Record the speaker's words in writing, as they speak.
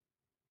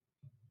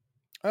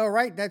All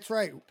right, that's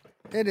right.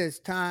 It is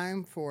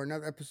time for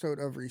another episode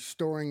of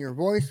Restoring Your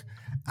Voice.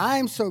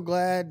 I'm so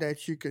glad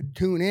that you could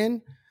tune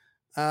in.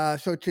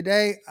 So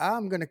today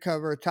I'm going to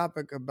cover a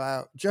topic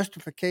about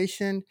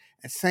justification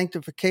and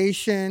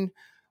sanctification.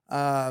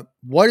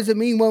 What does it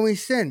mean when we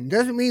sin?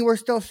 Doesn't mean we're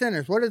still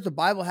sinners. What does the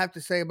Bible have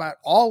to say about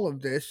all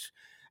of this?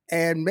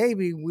 And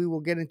maybe we will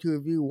get into a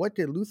view. What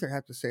did Luther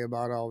have to say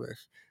about all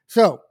this?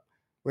 So,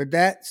 with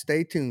that,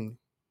 stay tuned.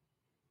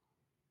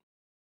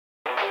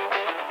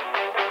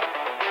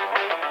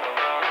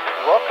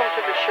 Welcome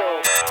to the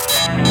show,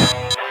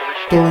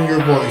 Restoring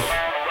Your Voice.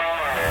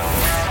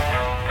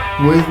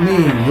 With me,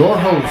 your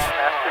host,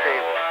 Pastor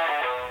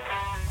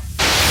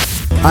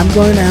David. I'm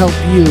going to help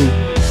you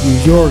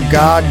use your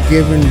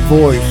God-given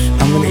voice.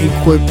 I'm going to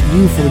equip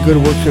you for the good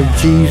works of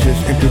Jesus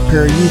and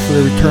prepare you for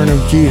the return of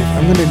Jesus.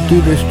 I'm going to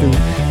do this through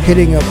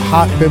hitting up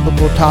hot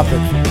biblical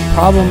topics,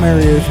 problem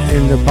areas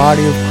in the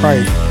body of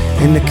Christ,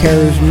 in the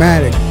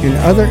charismatic, in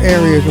other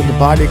areas of the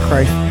body of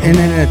Christ, in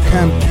an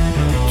attempt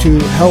to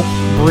help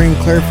bring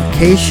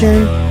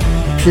clarification,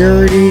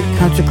 purity,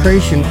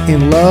 consecration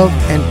in love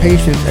and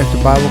patience as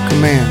the Bible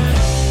commands.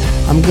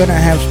 I'm going to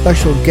have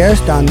special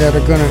guests on that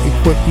are going to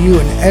equip you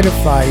and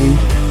edify you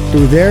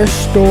through their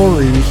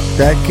stories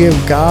that give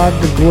God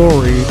the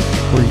glory,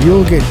 where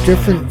you'll get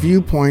different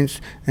viewpoints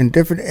in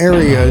different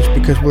areas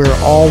because we're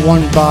all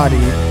one body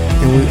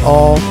and we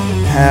all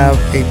have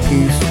a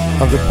piece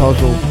of the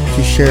puzzle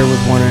to share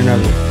with one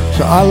another.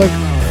 So I look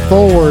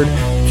forward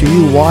to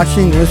you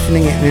watching,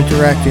 listening, and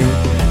interacting.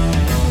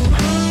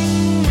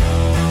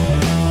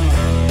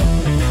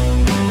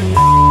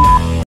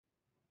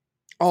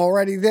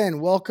 Alrighty then,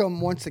 welcome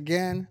once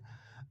again.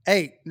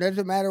 Hey,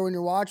 doesn't matter when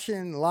you're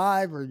watching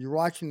live or you're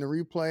watching the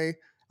replay.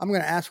 I'm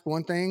going to ask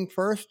one thing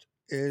first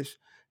is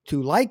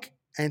to like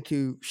and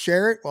to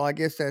share it. Well, I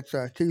guess that's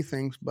two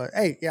things, but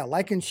hey, yeah,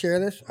 like and share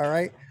this. All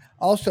right.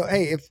 Also,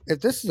 hey,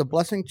 if this is a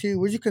blessing to you,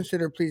 would you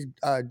consider please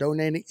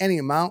donating any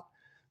amount?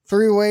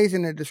 Three ways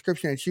in the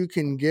description that you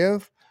can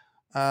give.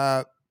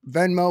 Uh,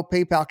 Venmo,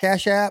 PayPal,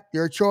 Cash App,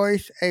 your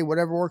choice. Hey,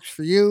 whatever works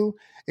for you.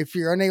 If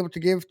you're unable to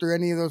give through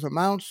any of those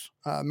amounts,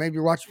 maybe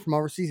you're watching from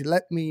overseas,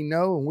 let me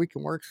know and we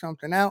can work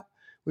something out.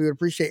 We would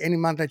appreciate any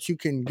amount that you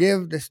can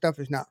give. This stuff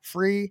is not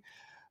free.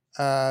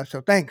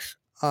 So thanks.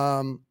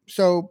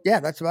 So yeah,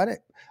 that's about it.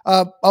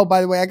 Oh,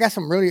 by the way, I got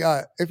some really,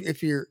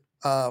 if you're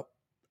on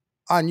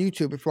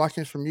YouTube, if you're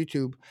watching this from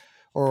YouTube,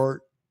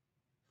 or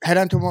head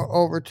on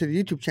over to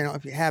the YouTube channel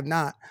if you have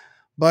not.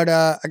 But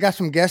I got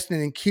some guests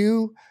in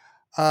queue.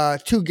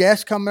 Two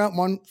guests coming up,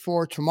 one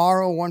for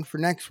tomorrow, one for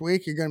next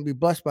week. You're going to be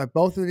blessed by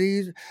both of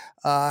these.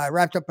 I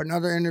wrapped up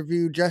another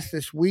interview just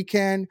this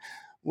weekend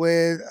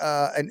with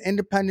an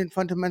independent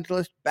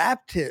fundamentalist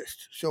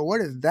Baptist. So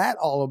what is that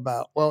all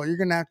about? Well, you're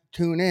going to have to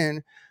tune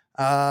in.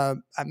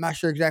 I'm not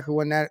sure exactly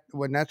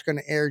when that's going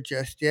to air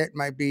just yet.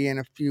 Might be in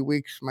a few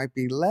weeks, might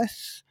be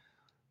less,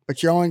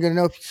 but you're only going to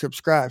know if you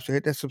subscribe. So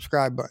hit that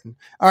subscribe button.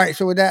 All right.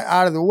 So with that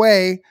out of the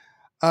way,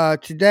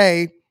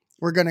 today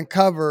we're going to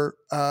cover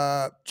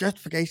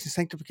justification,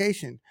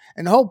 sanctification.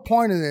 And the whole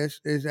point of this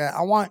is that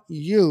I want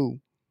you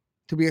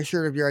to be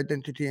assured of your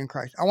identity in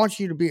Christ. I want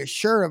you to be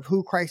assured of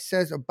who Christ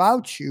says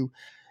about you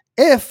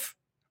if,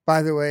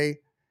 by the way,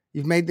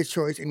 you've made the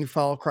choice and you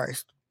follow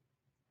Christ.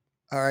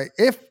 All right.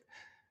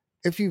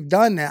 If you've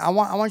done that, I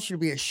want you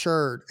to be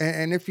assured.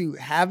 And if you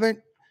haven't,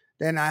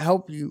 then I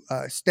hope you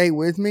stay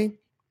with me.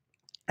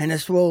 And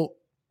this will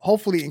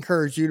hopefully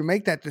encourage you to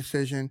make that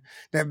decision,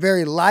 that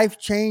very life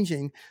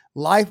changing,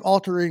 life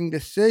altering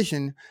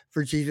decision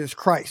for Jesus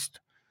Christ.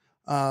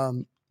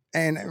 And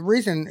the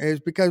reason is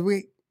because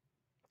we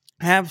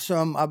have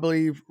some, I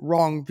believe,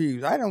 wrong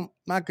views.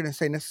 Not going to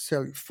say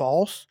necessarily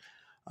false.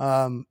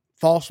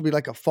 False would be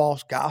like a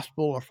false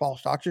gospel or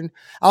false doctrine.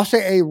 I'll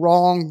say a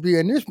wrong view.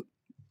 And there's,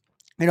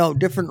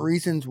 different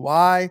reasons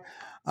why.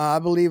 I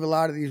believe a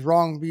lot of these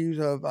wrong views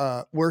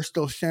of we're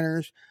still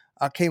sinners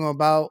came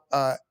about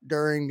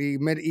during the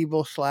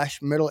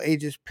medieval/Middle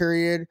Ages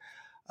period,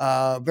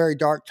 very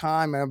dark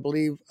time, and I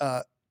believe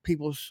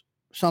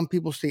some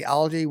people's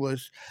theology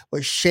was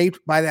shaped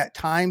by that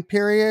time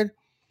period.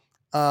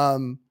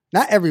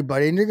 Not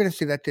everybody, and you're going to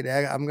see that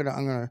today. I'm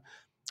gonna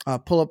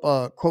pull up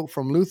a quote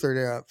from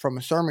Luther from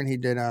a sermon he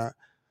did,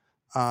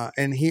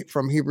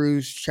 from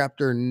Hebrews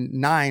chapter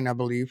 9, I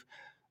believe.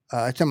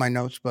 It's in my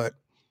notes,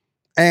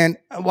 and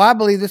why I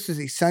believe this is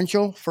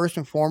essential, first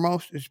and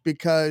foremost, is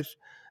because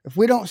if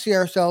we don't see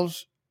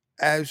ourselves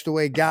as the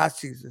way God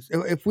sees us,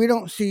 if we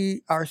don't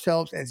see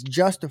ourselves as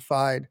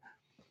justified,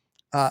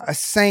 a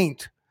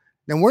saint,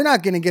 then we're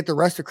not going to get the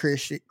rest of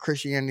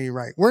Christianity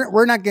right.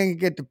 We're not going to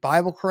get the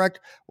Bible correct.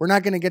 We're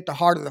not going to get the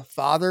heart of the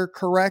Father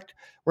correct.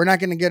 We're not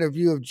going to get a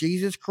view of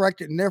Jesus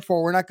correct. And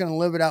therefore, we're not going to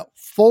live it out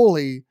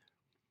fully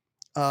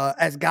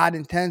as God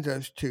intends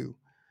us to.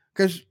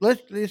 Because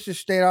let's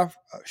just start off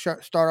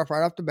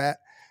right off the bat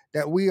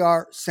that we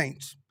are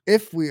saints.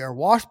 If we are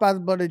washed by the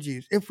blood of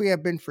Jesus, if we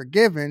have been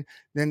forgiven,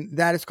 then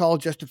that is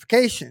called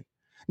justification.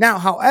 Now,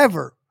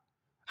 however,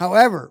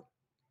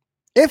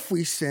 if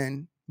we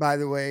sin, by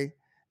the way,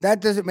 that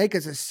doesn't make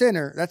us a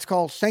sinner. That's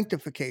called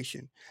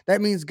sanctification.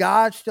 That means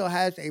God still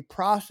has a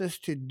process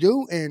to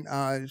do in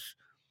us,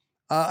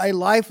 a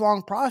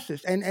lifelong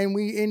process. And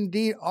we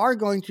indeed are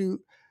going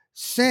to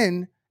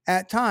sin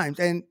at times.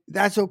 And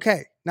that's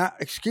okay. Not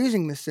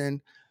excusing the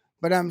sin,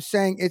 but I'm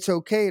saying it's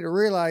okay to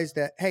realize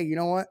that, hey, you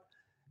know what?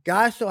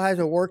 God still has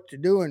a work to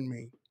do in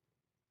me.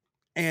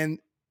 And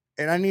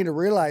I need to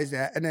realize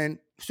that. And then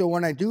so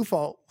when I do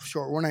fall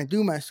short, when I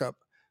do mess up,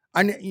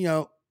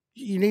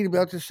 you need to be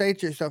able to say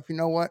to yourself, you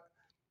know what?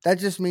 That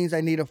just means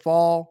I need to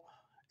fall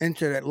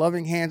into the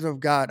loving hands of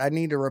God. I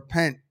need to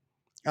repent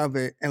of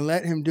it and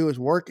let him do his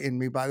work in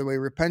me. By the way,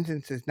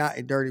 repentance is not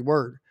a dirty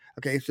word.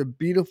 Okay. It's a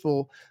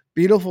beautiful,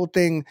 beautiful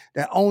thing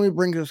that only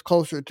brings us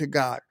closer to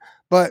God.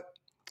 But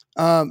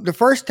the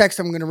first text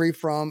I'm going to read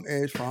from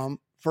is from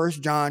 1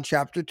 John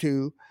chapter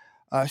 2,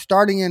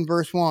 starting in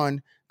verse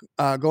 1,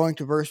 going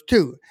to verse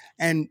 2.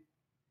 And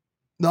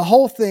the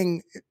whole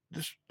thing,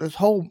 this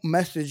whole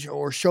message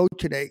or show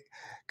today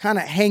kind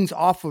of hangs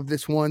off of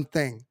this one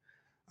thing.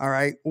 All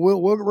right.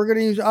 We're going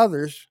to use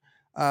others,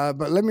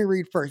 but let me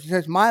read first. It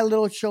says, "My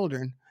little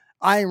children,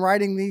 I am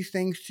writing these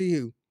things to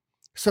you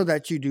so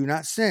that you do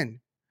not sin.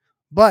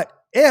 But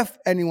if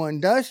anyone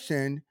does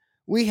sin,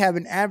 we have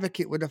an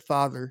advocate with the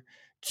Father,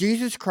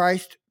 Jesus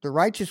Christ, the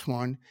righteous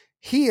one.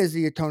 He is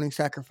the atoning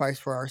sacrifice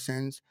for our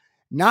sins,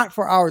 not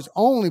for ours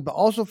only, but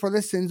also for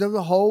the sins of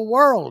the whole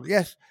world."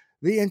 Yes,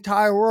 the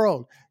entire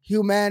world,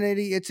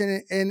 humanity, it's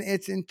in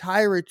its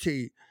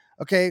entirety.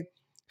 Okay.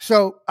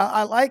 So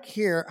I like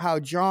here how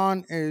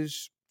John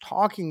is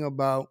talking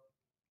about,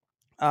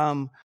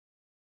 um,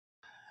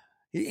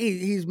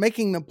 he's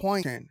making the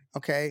point in,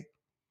 okay.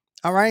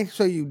 All right.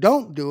 So you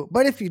don't do it,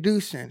 but if you do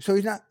sin, so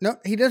he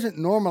doesn't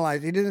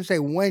normalize. He doesn't say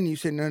when you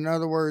sin. In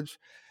other words,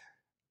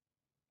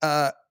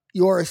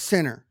 you're a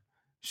sinner.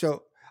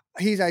 So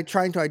he's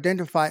trying to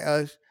identify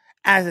us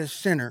as a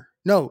sinner.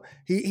 No,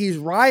 he's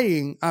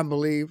writing, I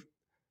believe,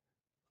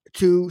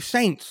 to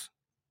saints,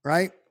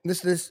 right?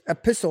 This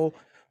epistle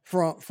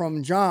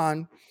from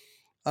John,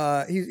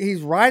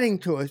 he's writing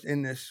to us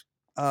in this,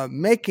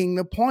 making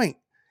the point.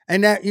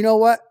 And that, you know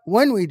what,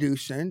 when we do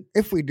sin,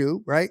 if we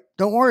do, right,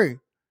 don't worry.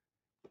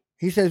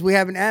 He says we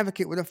have an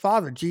advocate with the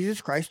Father,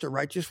 Jesus Christ, the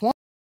righteous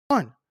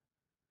one.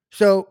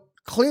 So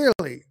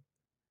clearly,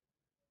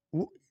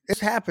 this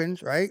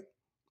happens, right?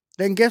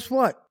 Then guess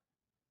what?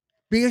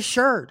 Be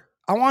assured.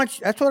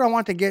 That's what I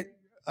want to get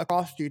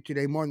across to you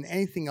today more than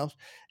anything else,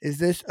 is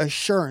this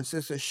assurance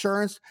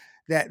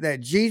that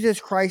Jesus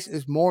Christ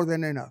is more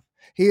than enough.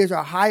 He is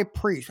our high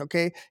priest,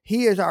 okay?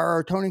 He is our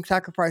atoning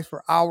sacrifice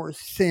for our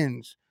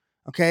sins,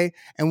 okay?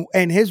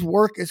 And his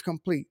work is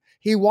complete.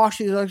 He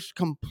washes us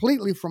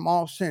completely from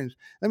all sins.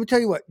 Let me tell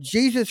you what,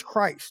 Jesus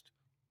Christ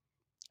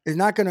is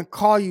not going to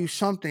call you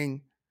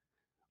something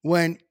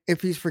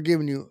if he's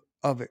forgiven you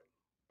of it.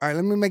 All right,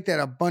 let me make that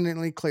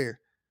abundantly clear.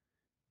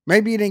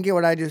 Maybe you didn't get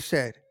what I just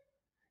said.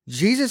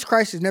 Jesus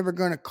Christ is never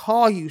going to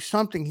call you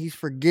something he's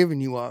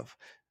forgiven you of.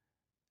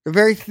 The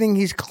very thing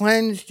he's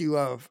cleansed you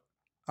of,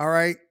 all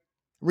right,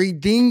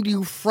 redeemed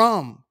you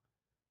from.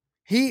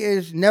 He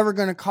is never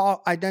going to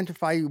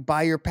identify you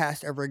by your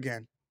past ever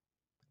again.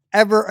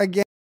 Ever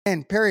again,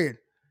 period.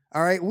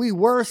 All right, we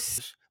were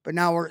sinners, but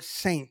now we're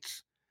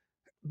saints.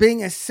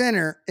 Being a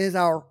sinner is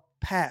our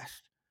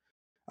past.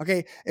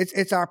 Okay,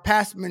 it's our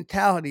past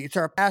mentality. It's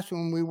our past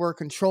when we were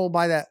controlled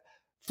by that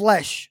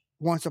flesh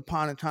once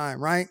upon a time,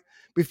 right?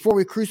 Before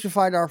we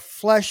crucified our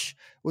flesh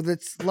with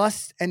its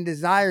lusts and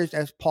desires,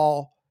 as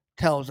Paul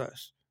tells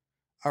us.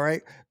 All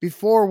right,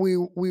 before we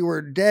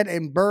were dead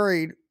and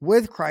buried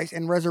with Christ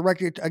and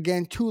resurrected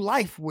again to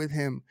life with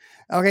him.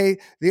 Okay,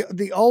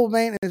 the old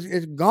man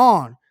is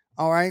gone.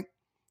 All right,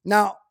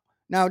 now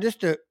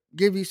just to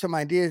give you some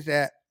ideas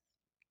that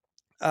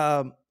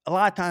a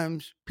lot of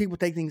times people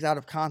take things out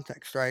of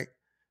context, right?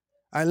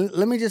 All right,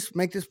 let me just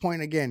make this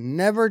point again.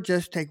 Never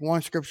just take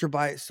one scripture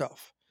by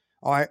itself.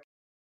 All right,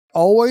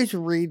 always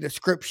read the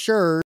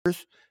scriptures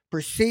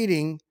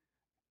preceding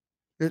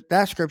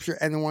that scripture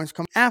and the ones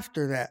come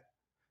after that.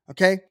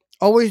 Okay,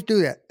 always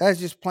do that. That's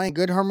just plain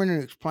good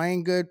hermeneutics,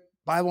 plain good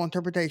Bible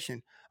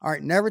interpretation. All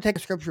right, never take a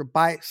scripture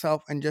by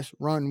itself and just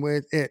run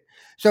with it.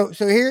 So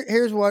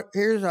here's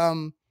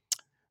one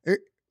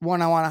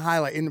I want to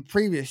highlight in the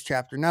previous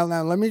chapter. Now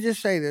let me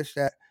just say this,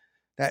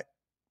 that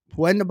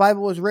when the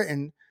Bible was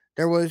written,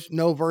 there was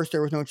no verse,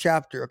 there was no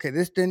chapter. Okay,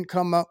 this didn't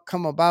come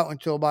about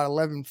until about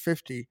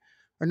 1150.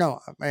 Or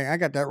no, I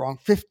got that wrong.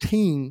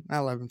 15,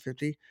 not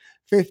 1150,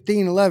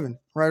 1511,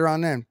 right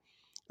around then.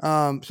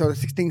 So the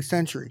 16th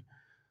century.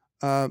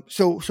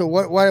 So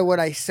why would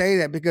I say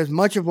that? Because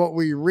much of what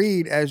we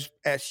read as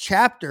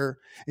chapter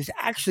is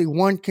actually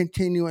one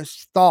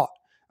continuous thought.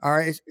 All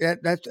right,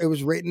 it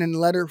was written in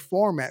letter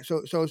format.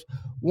 So it's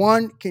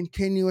one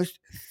continuous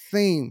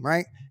theme,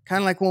 right?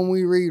 Kind of like when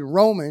we read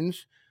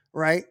Romans,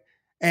 right?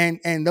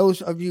 And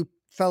those of you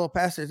fellow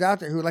pastors out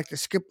there who like to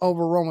skip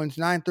over Romans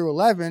 9 through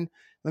 11,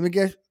 let me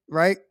guess,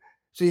 right?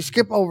 So you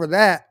skip over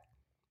that,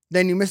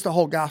 then you miss the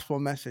whole gospel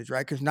message,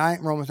 right? Because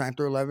Romans 9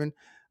 through 11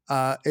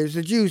 is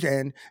the Jews'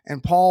 end,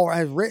 and Paul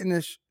has written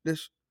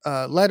this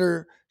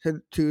letter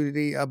to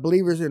the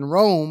believers in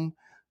Rome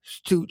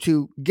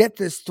to get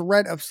this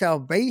thread of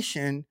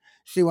salvation.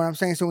 See what I'm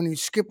saying? So when you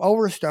skip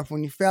over stuff,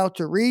 when you fail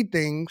to read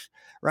things,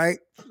 right?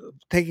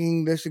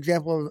 Taking this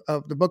example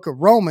of the book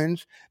of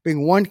Romans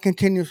being one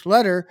continuous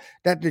letter,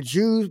 that the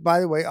Jews, by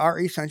the way, are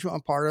essential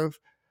and part of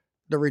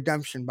the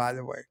redemption, by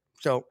the way.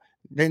 So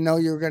didn't know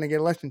you were going to get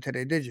a lesson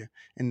today, did you,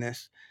 in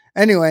this?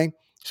 Anyway,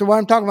 so what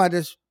I'm talking about,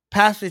 this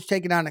passage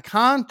taken out of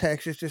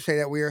context, is to say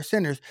that we are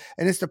sinners.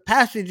 And it's the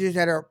passages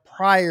that are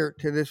prior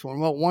to this one.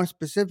 Well, one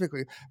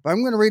specifically. But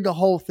I'm going to read the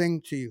whole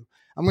thing to you.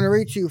 I'm going to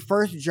read to you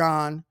 1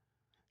 John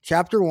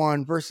chapter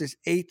 1, verses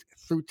 8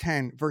 through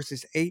 10.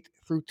 Verses 8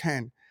 through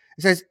 10.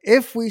 It says,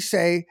 if we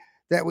say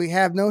that we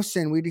have no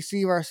sin, we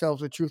deceive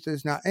ourselves. The truth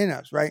is not in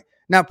us, right?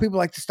 Now, people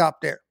like to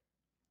stop there.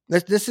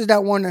 This is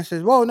that one that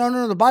says, whoa,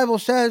 no. The Bible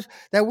says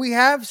that we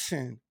have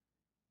sin,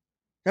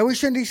 that we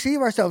shouldn't deceive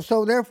ourselves.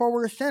 So therefore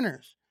we're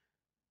sinners.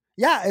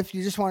 Yeah, if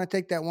you just want to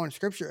take that one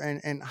scripture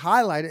and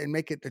highlight it and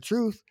make it the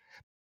truth.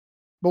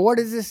 But what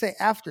does it say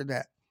after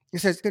that? It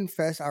says,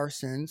 confess our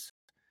sins.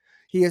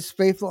 He is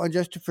faithful and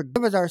just to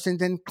forgive us our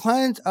sins and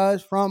cleanse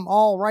us from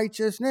all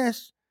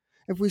righteousness.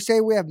 If we say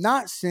we have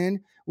not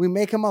sinned, we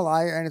make him a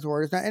liar and his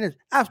word is not in us.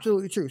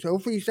 Absolutely true. So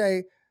if we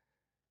say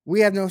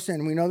we have no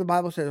sin, we know the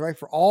Bible says, right,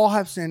 for all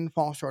have sinned and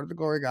fall short of the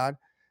glory of God,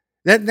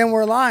 then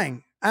we're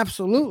lying.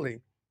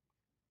 Absolutely.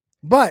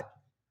 But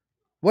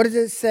what does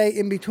it say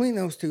in between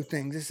those two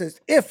things? It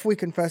says, if we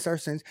confess our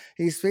sins,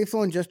 he's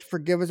faithful and just to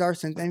forgive us our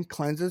sins and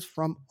cleanse us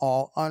from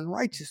all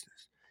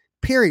unrighteousness.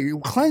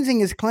 Period. Cleansing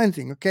is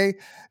cleansing, okay?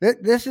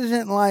 This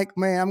isn't like,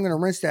 man, I'm going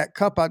to rinse that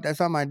cup out that's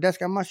on my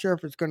desk. I'm not sure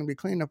if it's going to be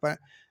clean enough. I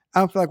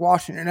don't feel like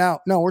washing it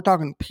out. No, we're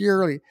talking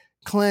purely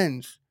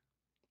cleansed,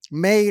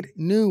 made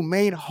new,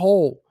 made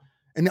whole.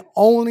 And the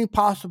only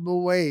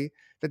possible way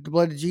that the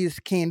blood of Jesus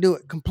can do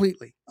it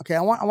completely. Okay,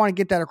 I want to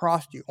get that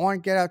across to you. I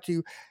want to get out to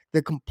you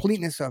the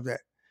completeness of that.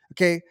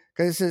 Okay,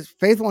 because it says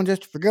faithful and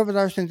just to forgive us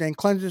our sins and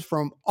cleanse us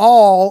from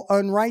all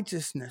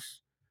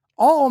unrighteousness.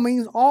 All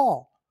means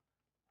all.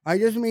 I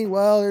just mean,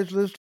 well, there's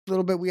this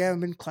little bit we haven't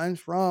been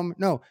cleansed from.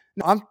 No,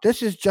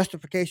 this is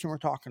justification we're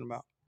talking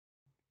about.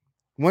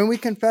 When we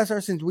confess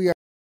our sins, we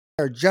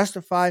are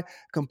justified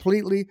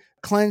completely,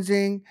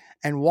 cleansing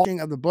and washing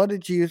of the blood of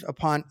Jesus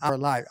upon our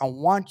life. I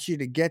want you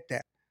to get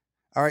that.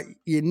 All right.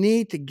 You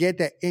need to get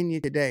that in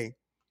you today.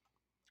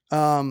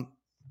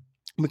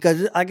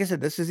 Because like I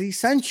said, this is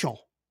essential.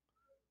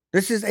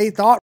 This is a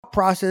thought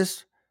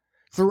process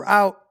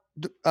throughout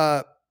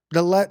the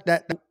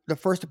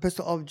first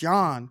epistle of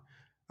John.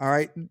 All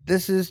right.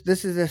 This is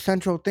a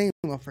central theme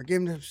of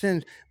forgiveness of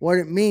sins, what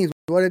it means,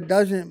 what it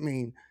doesn't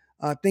mean.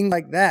 Things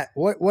like that.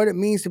 What it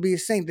means to be a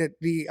saint, that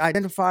the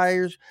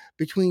identifiers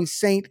between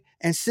saint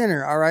and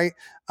sinner. All right.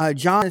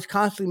 John is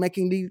constantly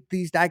making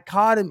these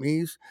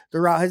dichotomies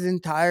throughout his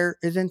entire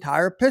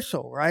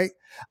epistle. Right.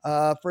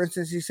 For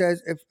instance, he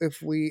says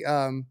if we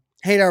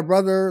hate our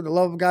brother, the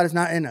love of God is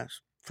not in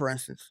us. For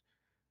instance,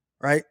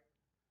 right.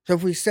 So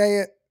if we say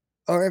it,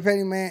 or if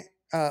any man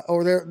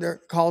or there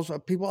calls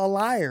people a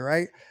liar,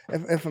 right?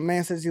 If a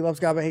man says he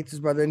loves God but hates his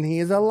brother, then he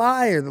is a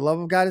liar. The love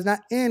of God is not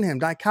in him.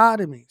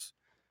 Dichotomies.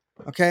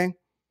 Okay,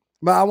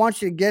 but I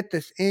want you to get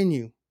this in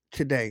you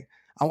today.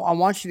 I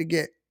want you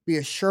to be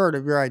assured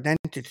of your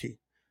identity.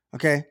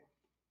 Okay,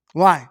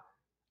 why?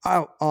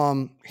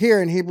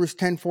 Here in Hebrews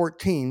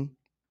 10:14,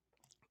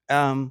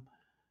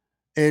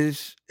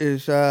 is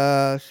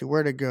see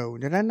where to go.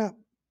 Did I not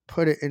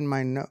put it in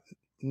my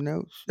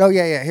notes? Oh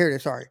yeah, here it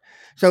is. Sorry.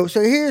 So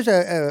here's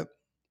a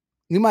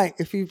you might,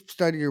 if you've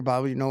studied your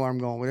Bible, you know where I'm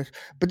going with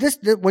this.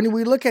 But when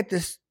we look at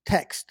this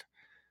text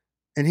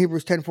in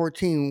Hebrews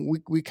 10:14,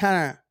 we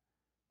kind of,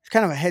 it's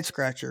kind of a head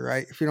scratcher,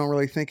 right? If you don't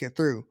really think it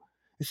through.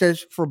 It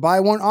says, for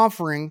by one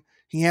offering,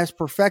 he has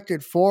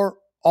perfected for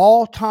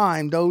all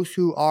time those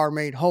who are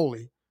made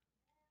holy.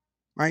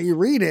 Right? You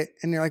read it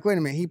and you're like, wait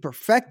a minute, he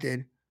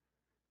perfected,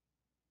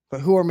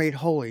 but who are made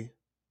holy?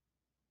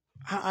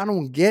 I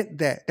don't get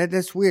that.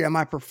 That's weird. Am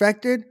I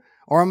perfected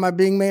or am I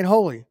being made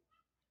holy?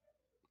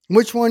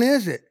 Which one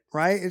is it?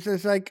 Right?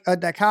 It's like a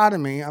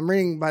dichotomy. I'm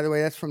reading, by the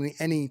way, that's from the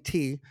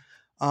NET.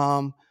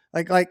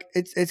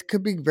 It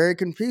could be very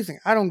confusing.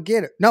 I don't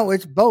get it. No,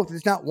 it's both.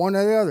 It's not one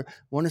or the other.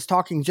 One is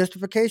talking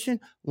justification.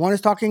 One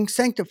is talking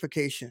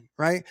sanctification.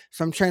 Right?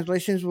 Some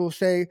translations will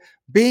say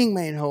being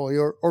made holy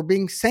or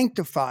being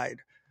sanctified.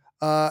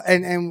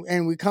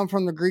 And we come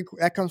from the Greek.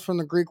 That comes from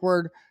the Greek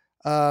word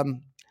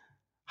hagiamenes.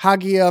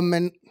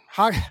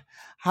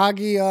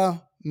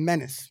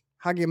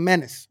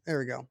 Hagiamenes. There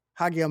we go.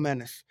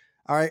 Hagiamenes.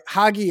 All right.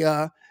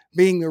 Hagia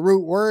being the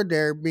root word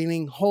there,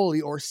 meaning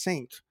holy or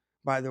saint,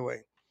 by the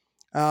way.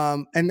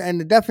 And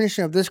the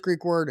definition of this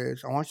Greek word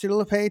is, I want you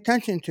to pay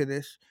attention to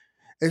this,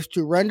 is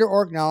to render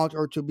or acknowledge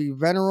or to be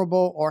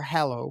venerable or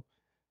hallow,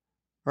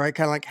 right?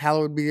 Kind of like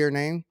hallowed be your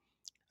name.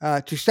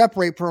 To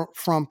separate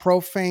from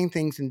profane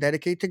things and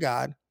dedicate to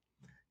God,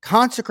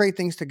 consecrate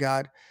things to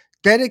God,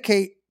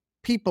 dedicate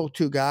people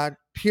to God,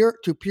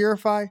 to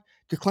purify,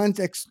 to cleanse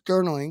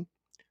externally,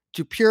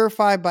 to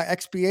purify by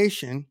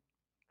expiation,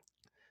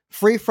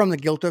 Free from the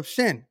guilt of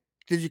sin.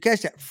 Did you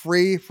catch that?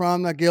 Free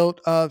from the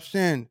guilt of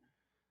sin.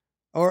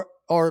 Or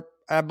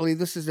I believe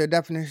this is the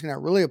definition that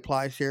really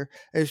applies here,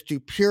 is to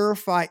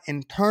purify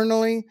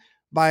internally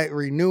by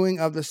renewing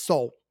of the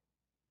soul.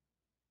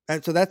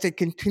 And so that's a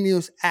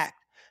continuous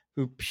act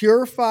to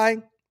purify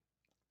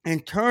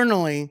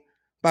internally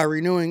by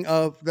renewing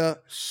of the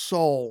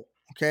soul.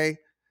 Okay.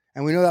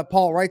 And we know that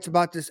Paul writes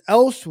about this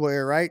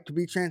elsewhere, right? To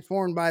be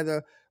transformed by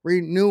the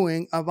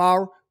renewing of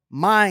our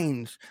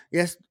minds.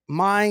 Yes,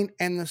 mind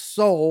and the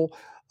soul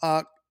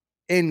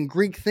in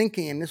Greek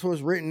thinking. And this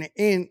was written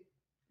in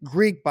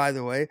Greek, by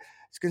the way.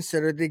 It's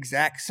considered the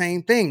exact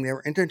same thing. They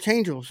were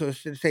interchangeable. So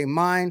to say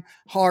mind,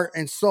 heart,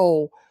 and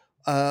soul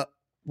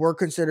were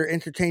considered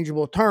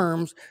interchangeable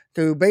terms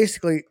to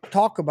basically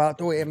talk about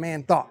the way a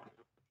man thought.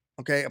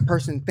 Okay, a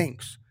person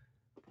thinks.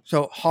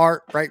 So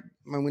heart, right?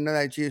 When we know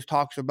that Jesus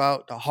talks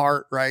about the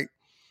heart, right?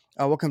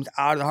 What comes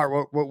out of the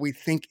heart, what we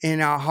think in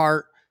our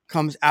heart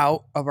comes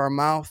out of our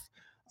mouth.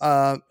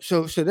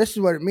 So this is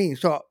what it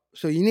means. So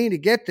you need to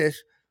get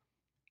this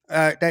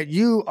that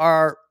you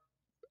are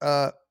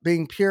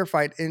being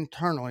purified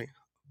internally,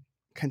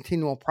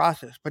 continual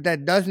process. But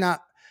that does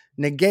not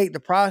negate the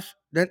process,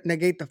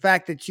 negate the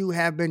fact that you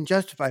have been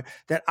justified,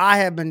 that I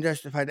have been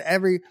justified.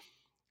 Every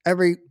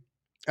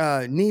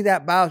knee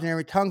that bows and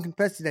every tongue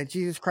confesses that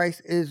Jesus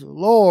Christ is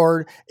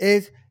Lord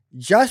is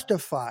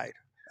justified.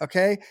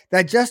 Okay,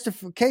 that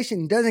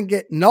justification doesn't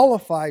get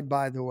nullified,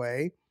 by the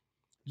way,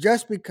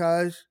 just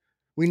because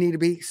we need to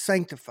be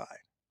sanctified.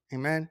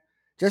 Amen.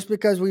 Just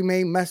because we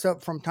may mess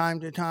up from time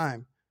to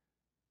time.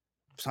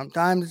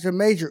 Sometimes it's a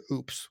major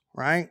oops,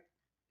 right?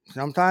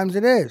 Sometimes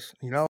it is.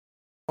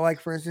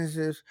 Like for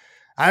instance,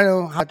 I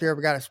don't know how they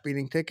ever got a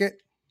speeding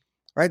ticket,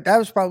 right? That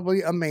was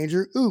probably a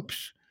major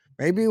oops.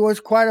 Maybe it was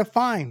quite a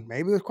fine.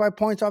 Maybe it was quite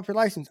points off your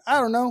license. I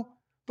don't know.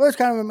 But it's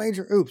kind of a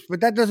major oops.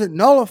 But that doesn't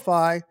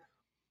nullify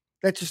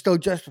that you're still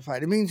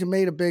justified. It means you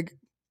made a big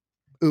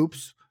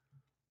oops.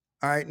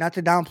 All right. Not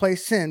to downplay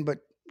sin, but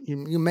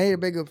you made a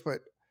big oops. But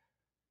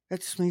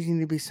that just means you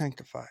need to be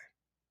sanctified.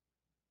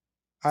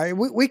 All right.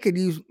 We could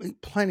use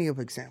plenty of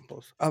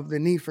examples of the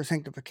need for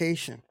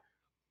sanctification.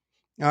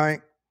 All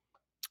right.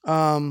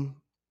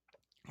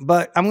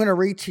 But I'm going to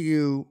read to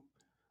you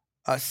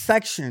a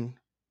section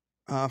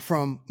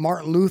from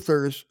Martin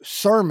Luther's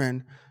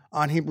sermon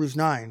on Hebrews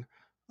 9.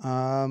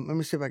 Let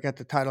me see if I got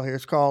the title here.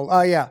 It's called,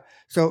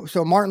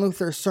 So Martin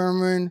Luther's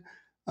sermon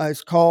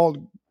is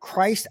called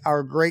Christ,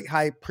 Our Great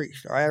High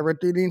Priest. All right, I read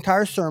through the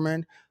entire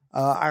sermon.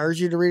 I urge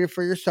you to read it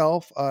for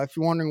yourself. If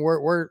you're wondering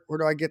where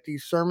do I get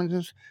these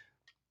sermons,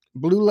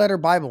 Blue Letter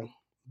Bible.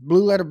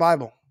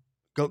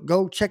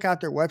 Go check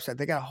out their website.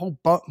 They got a whole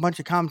bunch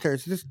of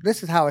commentaries.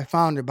 This is how I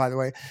found it, by the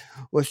way,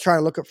 was trying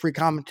to look up free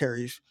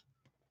commentaries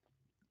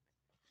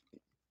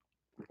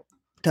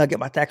till I get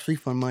my tax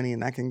refund money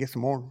and I can get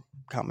some more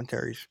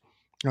commentaries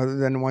other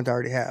than the ones I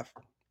already have.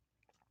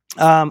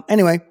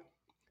 Anyway,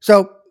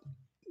 so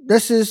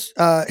this is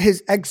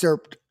his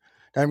excerpt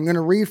that I'm going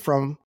to read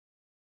from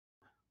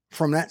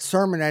that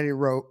sermon that he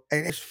wrote,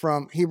 and it's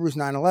from Hebrews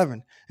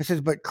 9:11. It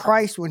says, "But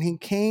Christ, when he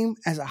came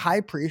as a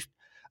high priest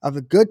of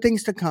the good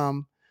things to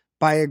come,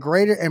 by a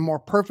greater and more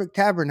perfect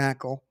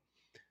tabernacle,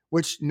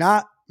 which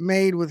not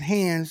made with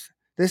hands,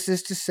 this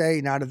is to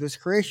say, not of this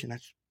creation."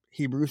 That's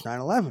Hebrews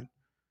 9:11.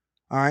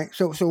 All right.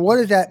 So what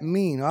does that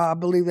mean? Well, I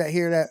believe that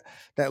here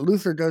that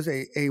Luther does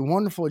a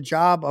wonderful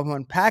job of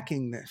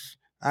unpacking this.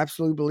 I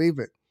absolutely believe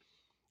it.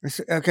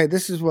 Okay,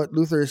 this is what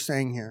Luther is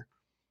saying here.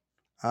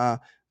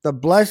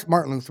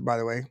 Martin Luther, by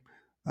the way,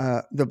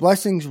 the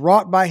blessings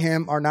wrought by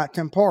him are not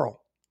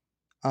temporal,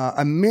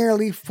 a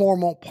merely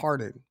formal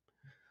pardon,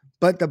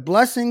 but the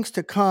blessings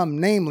to come,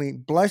 namely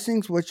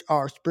blessings which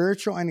are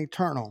spiritual and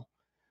eternal.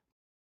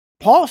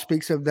 Paul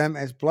speaks of them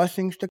as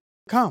blessings to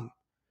come.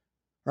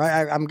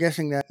 Right, I'm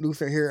guessing that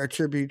Luther here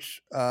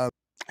attributes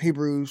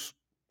Hebrews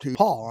to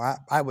Paul.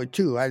 I would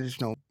too. I just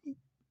know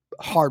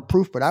hard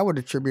proof, but I would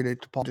attribute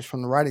it to Paul just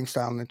from the writing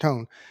style and the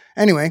tone.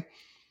 Anyway,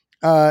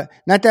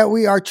 not that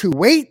we are to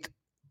wait,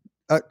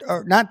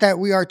 or not that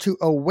we are to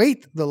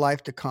await the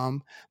life to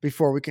come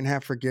before we can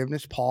have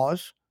forgiveness.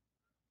 Pause.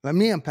 Let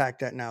me unpack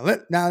that now.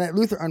 Now that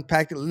Luther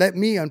unpacked it, let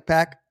me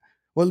unpack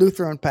what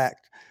Luther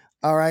unpacked.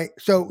 All right.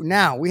 So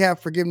now we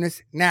have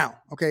forgiveness now.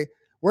 Okay.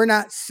 We're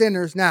not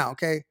sinners now.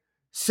 Okay.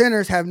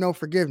 Sinners have no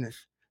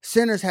forgiveness.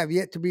 Sinners have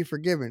yet to be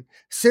forgiven.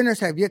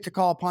 Sinners have yet to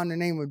call upon the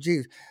name of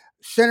Jesus.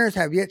 Sinners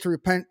have yet to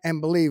repent and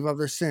believe of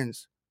their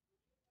sins.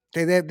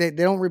 They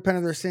don't repent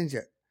of their sins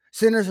yet.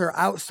 Sinners are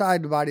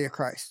outside the body of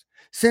Christ.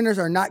 Sinners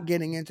are not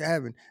getting into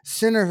heaven.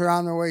 Sinners are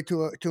on their way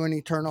to an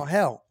eternal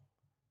hell.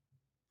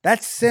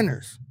 That's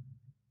sinners.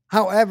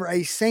 However,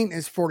 a saint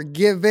is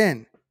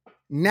forgiven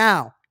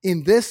now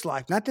in this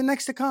life, not the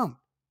next to come.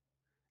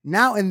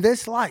 Now in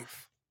this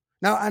life.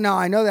 Now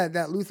I know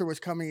that Luther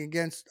was coming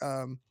against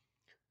a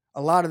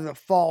lot of the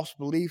false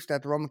beliefs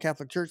that the Roman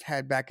Catholic Church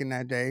had back in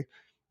that day,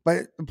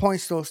 but the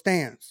point still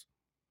stands.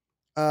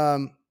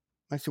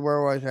 Let's see,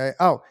 where was I?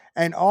 Oh,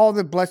 and all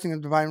the blessing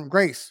of divine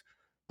grace.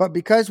 But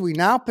because we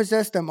now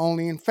possess them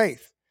only in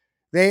faith,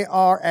 they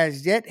are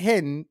as yet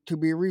hidden to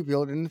be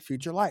revealed in the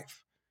future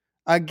life.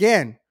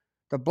 Again,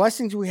 the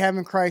blessings we have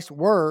in Christ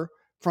were,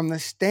 from the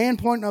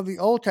standpoint of the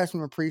Old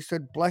Testament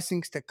priesthood,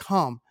 blessings to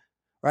come,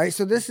 right?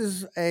 So this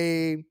is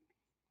a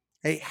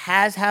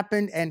has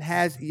happened and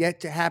has yet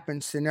to happen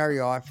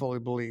scenario, I fully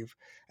believe.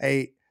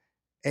 A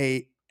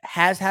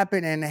has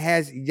happened and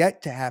has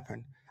yet to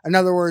happen. In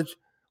other words,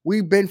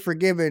 we've been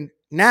forgiven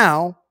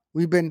now,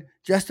 we've been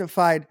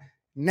justified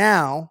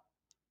now,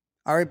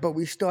 all right, but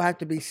we still have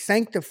to be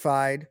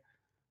sanctified.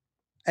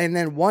 And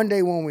then one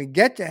day when we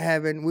get to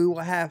heaven, we will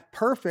have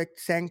perfect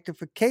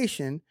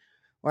sanctification,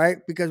 right?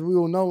 Because we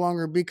will no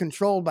longer be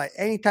controlled by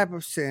any type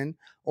of sin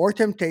or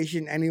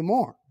temptation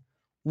anymore.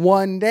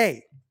 One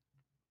day.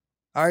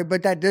 All right,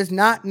 but that does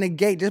not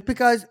negate, just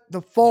because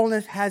the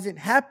fullness hasn't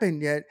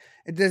happened yet,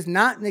 it does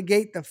not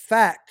negate the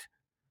fact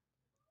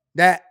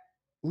that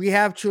we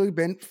have truly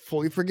been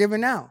fully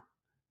forgiven now.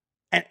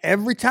 And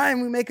every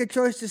time we make a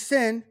choice to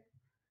sin,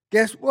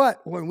 guess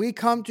what? When we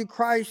come to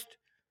Christ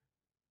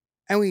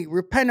and we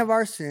repent of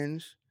our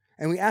sins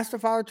and we ask the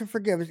Father to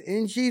forgive us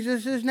in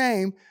Jesus'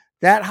 name,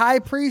 that high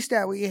priest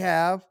that we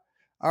have,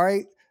 all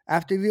right,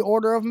 after the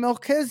order of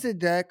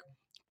Melchizedek,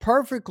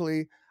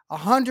 perfectly,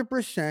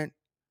 100%,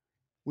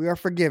 we are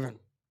forgiven.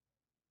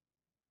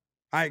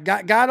 All right,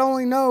 God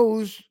only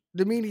knows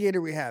the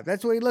mediator we have.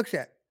 That's what he looks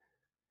at.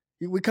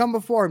 We come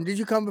before him. Did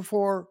you come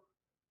before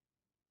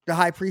the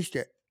high priest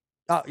yet?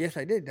 Oh, yes,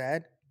 I did,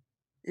 Dad.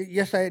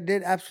 Yes, I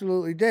did.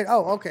 Absolutely did.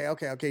 Oh,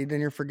 okay. Then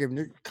you're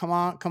forgiven. Come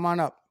on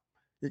up.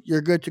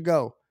 You're good to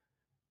go.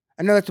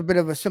 I know that's a bit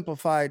of a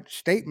simplified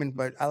statement,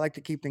 but I like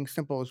to keep things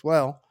simple as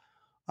well.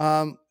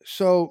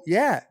 So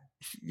yeah,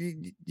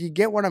 you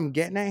get what I'm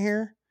getting at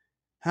here,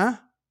 huh?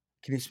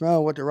 Can you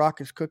smell what the rock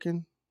is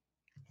cooking?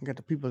 I got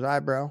the people's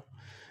eyebrow.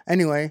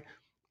 Anyway,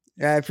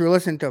 if you're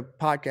listening to a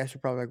podcast, you're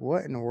probably like,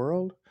 "What in the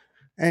world?"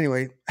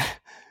 Anyway,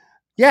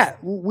 yeah,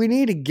 we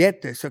need to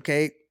get this.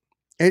 Okay,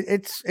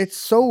 it's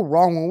so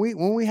wrong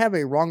when we have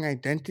a wrong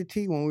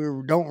identity, when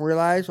we don't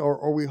realize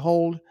or we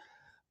hold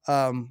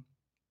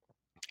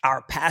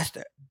our past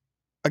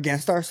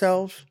against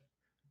ourselves,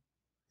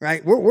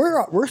 right?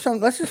 We're some.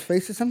 Let's just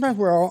face it. Sometimes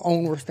we're our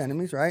own worst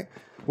enemies, right?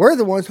 We're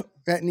the ones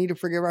that need to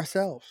forgive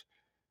ourselves.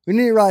 We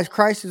need to realize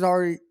Christ has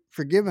already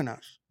forgiven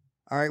us.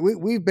 All right,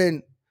 we've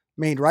been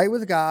made right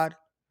with God.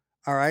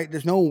 All right,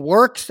 there's no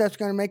works that's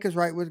going to make us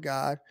right with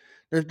God.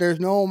 There's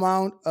no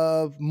amount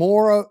of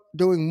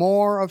doing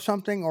more of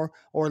something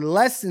or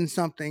less than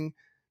something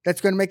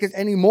that's going to make us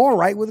any more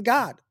right with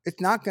God.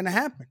 It's not going to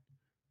happen.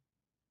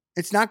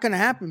 It's not going to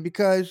happen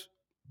because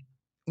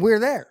we're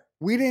there.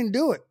 We didn't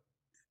do it.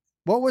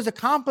 What was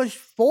accomplished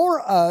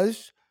for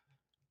us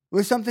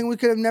was something we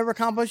could have never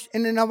accomplished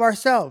in and of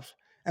ourselves.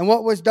 And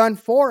what was done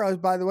for us,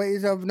 by the way,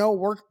 is of no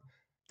work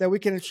that we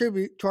can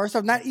attribute to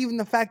ourselves. Not even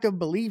the fact of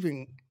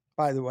believing,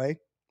 by the way,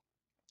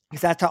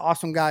 because that's how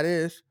awesome God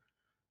is,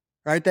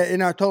 right? That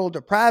in our total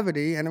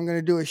depravity, and I'm going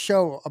to do a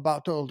show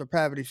about total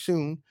depravity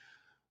soon,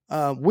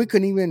 we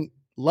couldn't even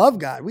love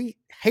God. We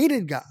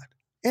hated God.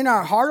 In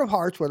our heart of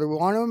hearts, whether we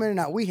want to admit it or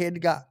not, we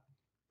hated God.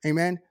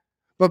 Amen.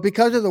 But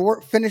because of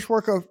the finished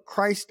work of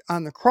Christ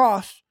on the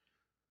cross,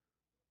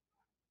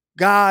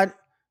 God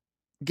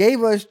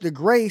gave us the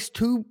grace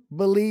to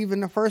believe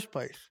in the first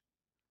place.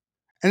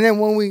 And then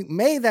when we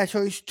made that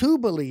choice to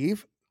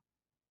believe,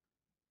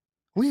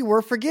 we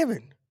were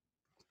forgiven.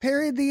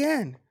 Period. The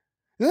end.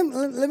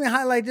 Let me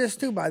highlight this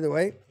too, by the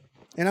way.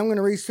 And I'm going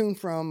to read soon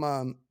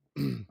from,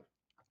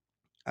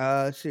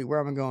 let's see, where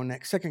am I going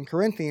next? 2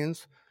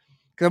 Corinthians.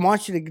 Because I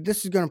want you to,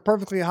 this is going to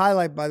perfectly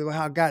highlight, by the way,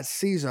 how God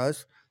sees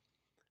us.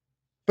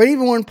 But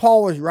even when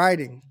Paul was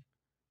writing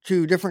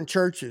to different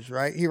churches,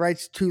 right, he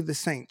writes to the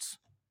saints.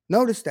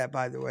 Notice that,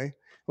 by the way,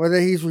 whether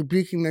he's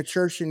rebuking the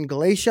church in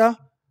Galatia,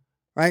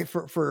 right,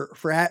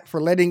 for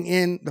letting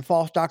in the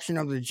false doctrine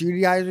of the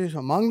Judaizers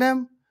among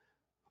them,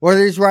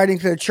 whether he's writing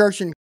to the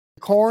church in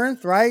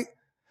Corinth, right,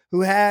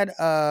 who had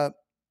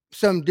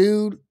some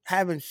dude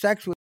having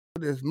sex with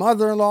his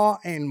mother-in-law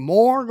and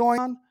more going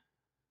on,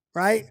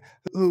 right,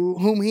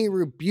 whom he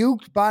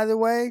rebuked, by the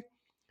way,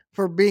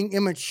 for being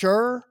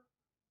immature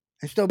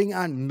and still being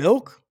on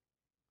milk.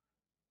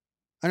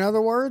 In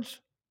other words,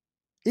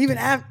 even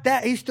after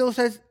that, he still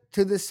says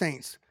to the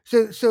saints.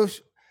 So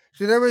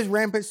there was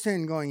rampant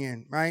sin going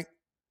in, right?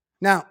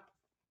 Now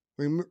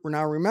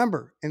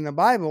remember, in the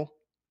Bible,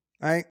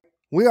 right,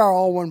 we are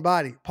all one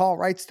body. Paul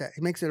writes that.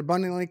 He makes it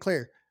abundantly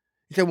clear.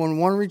 He said, when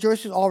one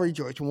rejoices, all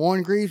rejoice. When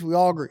one grieves, we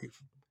all grieve.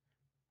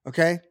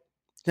 Okay?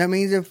 That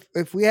means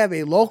if we have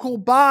a local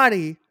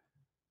body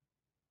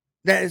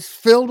that is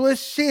filled with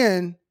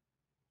sin,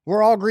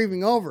 we're all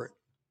grieving over it.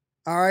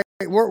 All right?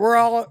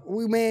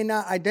 We may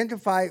not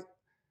identify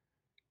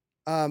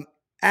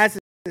as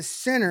a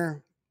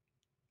sinner,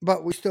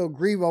 but we still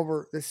grieve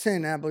over the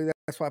sin. And I believe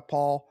that's why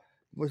Paul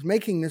was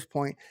making this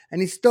point, and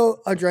he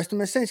still addressed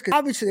them as saints, because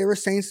obviously there were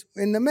saints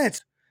in the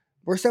midst.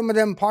 Were some of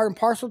them part and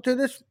parcel to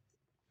this?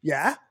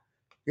 Yeah,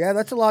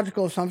 that's a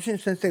logical assumption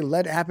since they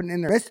let it happen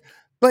in their midst.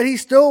 But he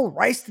still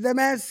writes to them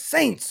as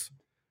saints.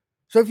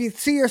 So if you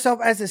see yourself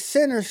as a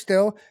sinner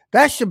still,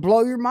 that should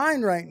blow your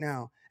mind right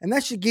now. And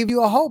that should give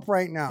you a hope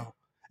right now.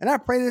 And I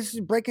pray this is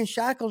breaking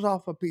shackles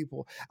off of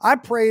people. I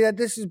pray that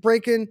this is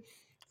breaking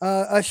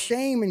a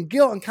shame and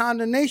guilt and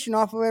condemnation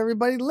off of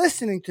everybody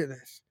listening to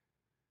this.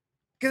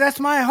 Because that's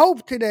my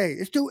hope today,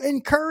 is to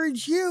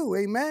encourage you.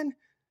 Amen.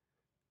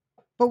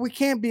 But we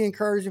can't be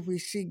encouraged if we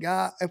see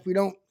God, if we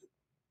don't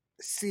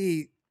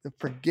see the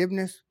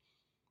forgiveness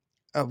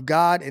of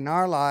God in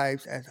our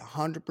lives as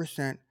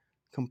 100%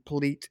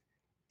 complete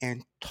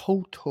and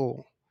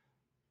total,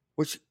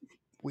 which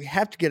we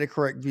have to get a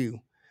correct view.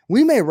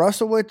 We may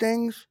wrestle with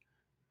things,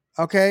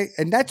 okay,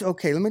 and that's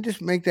okay. Let me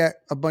just make that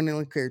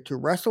abundantly clear. To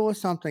wrestle with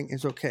something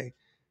is okay.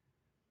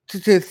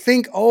 To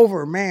think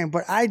over, man,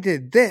 but I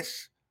did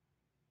this.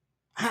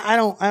 I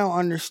don't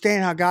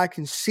understand how God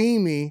can see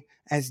me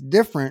as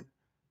different,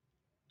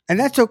 and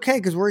that's okay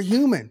because we're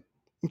human.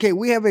 Okay,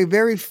 we have a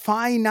very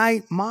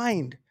finite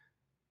mind.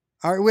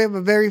 All right, we have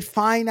a very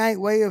finite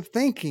way of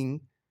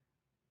thinking,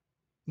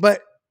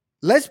 but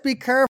let's be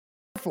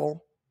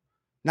careful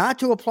not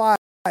to apply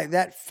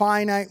that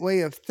finite way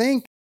of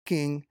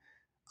thinking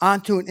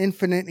onto an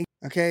infinite.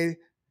 Okay,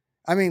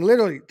 I mean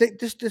literally.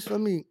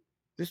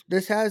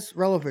 This has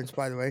relevance,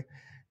 by the way.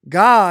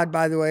 God,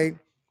 by the way,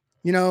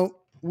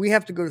 we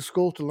have to go to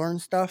school to learn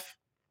stuff.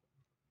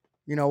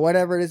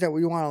 Whatever it is that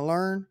we want to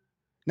learn.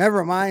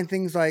 Never mind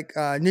things like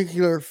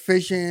nuclear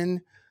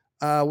fission,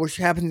 which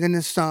happens in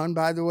the sun,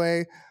 by the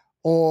way,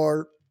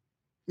 or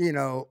you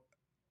know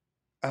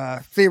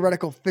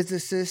theoretical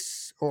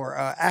physicists or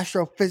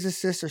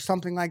astrophysicists or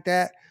something like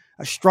that,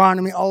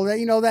 astronomy, all of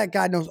that. That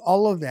God knows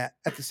all of that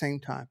at the same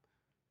time.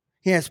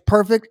 He has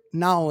perfect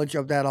knowledge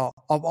of that of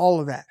all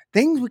of that.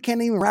 Things we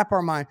can't even wrap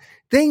our mind.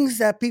 Things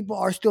that people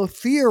are still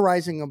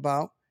theorizing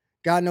about.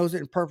 God knows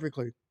it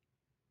perfectly.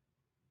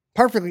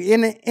 Perfectly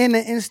in an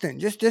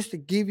instant. Just to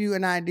give you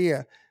an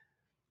idea.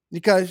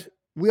 Because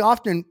we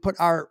often put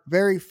our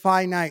very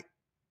finite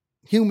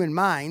human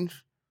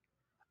minds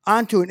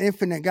onto an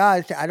infinite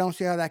God. I don't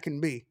see how that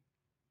can be.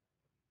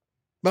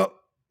 But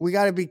we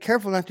got to be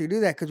careful not to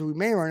do that because we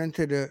may run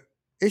into the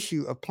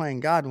issue of playing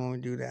God when we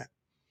do that.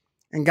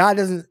 And God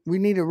doesn't, we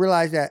need to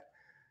realize that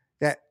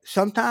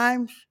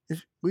sometimes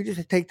we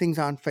just take things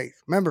on faith.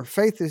 Remember,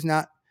 faith is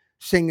not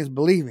seeing is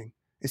believing.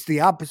 It's the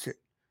opposite,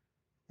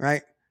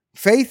 right?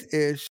 Faith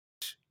is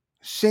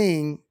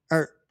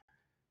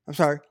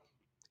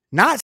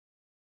not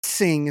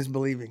seeing is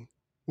believing.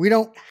 We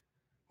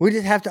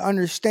just have to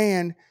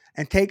understand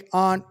and take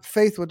on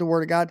faith what the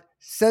word of God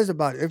says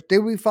about it. Did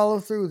we follow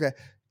through that?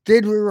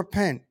 Did we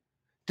repent?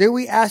 Did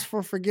we ask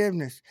for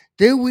forgiveness?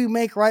 Did we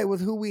make right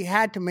with who we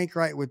had to make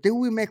right with? Did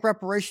we make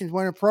reparations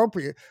when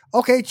appropriate?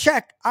 Okay,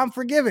 check. I'm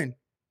forgiven.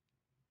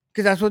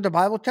 Because that's what the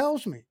Bible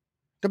tells me.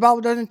 The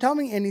Bible doesn't tell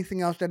me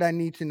anything else that I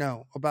need to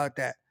know about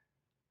that.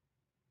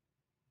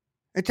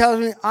 It tells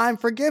me I'm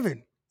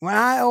forgiven. When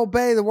I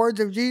obey the words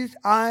of Jesus,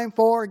 I'm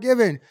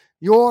forgiven.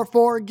 You're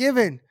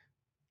forgiven.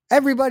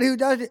 Everybody who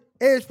does it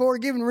is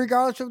forgiven,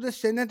 regardless of the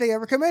sin that they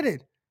ever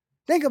committed.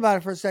 Think about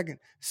it for a second.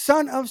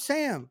 Son of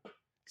Sam,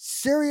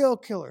 serial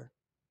killer,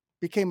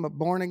 became a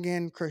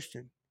born-again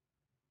Christian.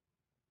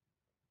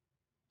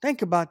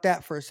 Think about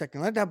that for a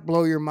second. Let that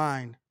blow your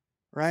mind,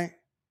 right?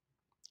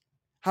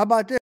 How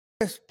about this?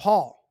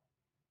 Paul,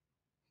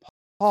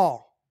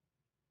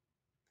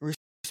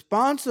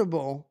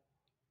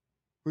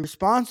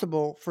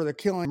 responsible for the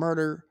killing and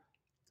murder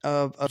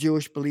of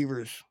Jewish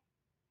believers.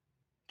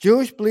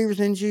 Jewish believers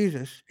in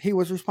Jesus, he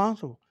was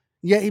responsible.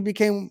 Yet he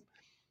became,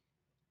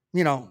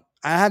 I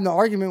have no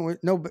argument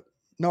with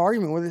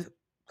it.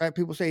 Right?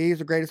 People say he's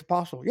the greatest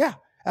apostle. Yeah,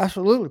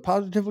 absolutely,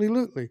 positively,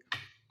 absolutely.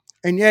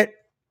 And yet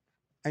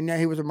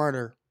he was a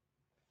murderer.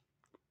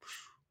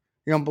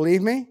 You don't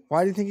believe me?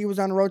 Why do you think he was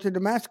on the road to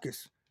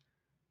Damascus?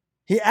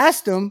 He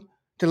asked them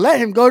to let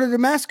him go to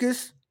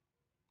Damascus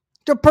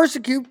to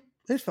persecute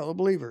his fellow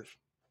believers.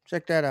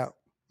 Check that out.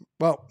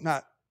 Well,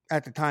 not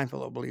at the time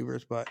fellow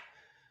believers, but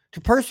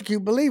to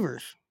persecute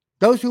believers.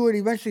 Those who would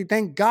eventually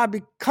thank God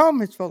become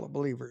his fellow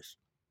believers.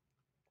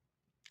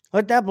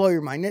 Let that blow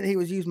your mind. That he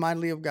was used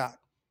mightily of God.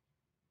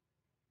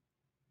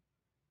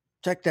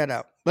 Check that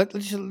out. Let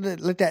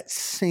that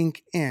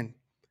sink in.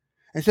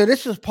 And so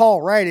this is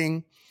Paul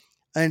writing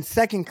in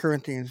 2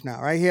 Corinthians now,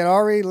 right? He had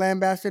already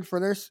lambasted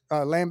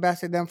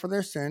them for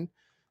their sin.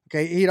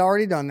 Okay, he'd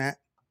already done that.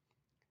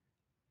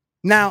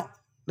 Now,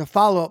 the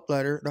follow-up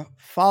letter, the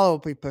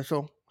follow-up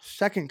epistle,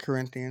 2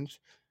 Corinthians,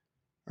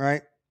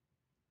 right?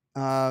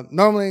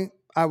 Normally,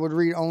 I would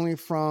read only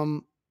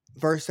from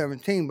verse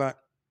 17, but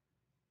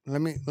let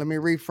me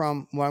read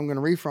from what I'm going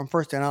to read from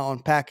first, and I'll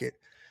unpack it.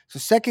 So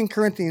 2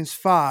 Corinthians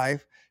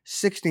 5,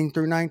 16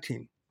 through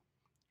 19.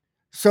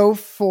 So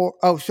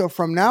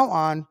from now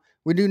on,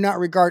 we do not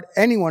regard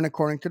anyone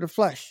according to the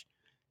flesh.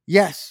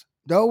 Yes,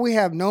 though we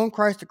have known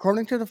Christ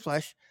according to the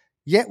flesh,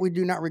 yet we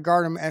do not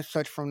regard him as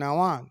such from now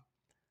on.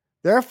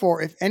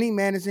 Therefore, if any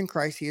man is in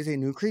Christ, he is a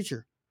new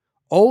creature.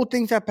 Old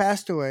things have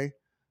passed away.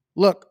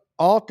 Look,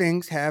 all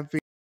things have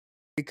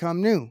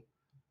become new.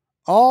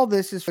 All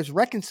this is has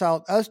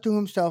reconciled us to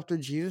himself through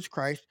Jesus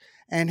Christ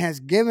and has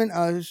given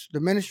us the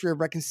ministry of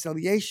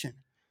reconciliation.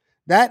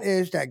 That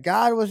is, that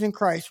God was in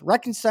Christ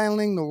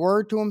reconciling the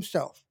world to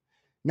himself,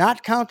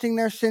 not counting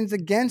their sins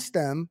against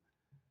them,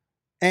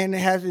 and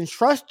has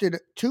entrusted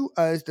to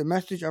us the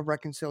message of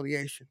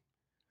reconciliation.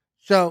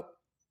 So,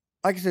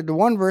 like I said, the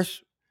one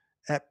verse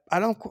that I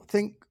don't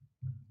think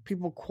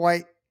people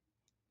quite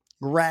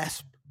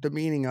grasp the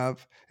meaning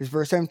of is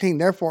verse 17.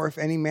 Therefore, if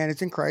any man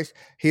is in Christ,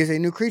 he is a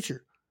new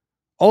creature.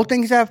 Old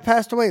things have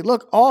passed away.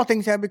 Look, all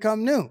things have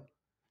become new.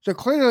 So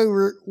clearly,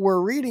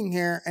 we're reading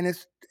here, and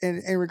it's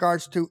in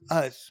regards to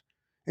us.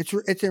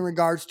 It's in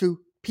regards to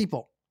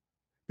people,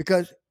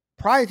 because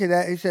prior to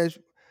that, it says,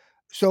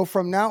 "So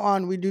from now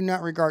on, we do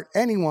not regard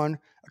anyone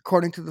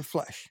according to the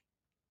flesh."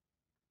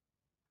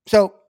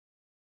 So,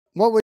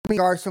 what would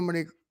regard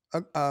somebody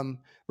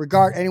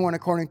regard anyone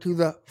according to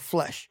the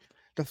flesh?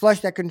 The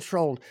flesh that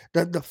controlled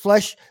the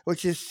flesh,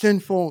 which is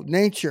sinful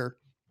nature,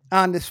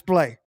 on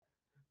display,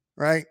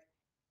 right?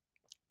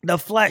 The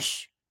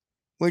flesh,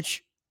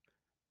 which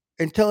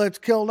until it's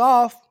killed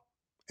off,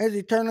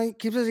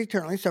 keeps us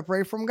eternally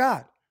separated from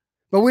God.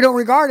 But we don't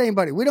regard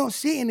anybody. We don't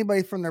see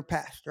anybody from their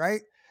past,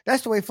 right?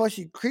 That's the way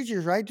fleshy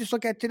creatures, right? Just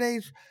look at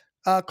today's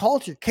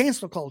culture,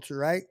 cancel culture,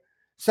 right?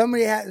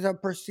 Somebody has a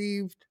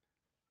perceived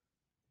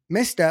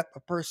misstep, a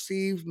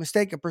perceived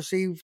mistake, a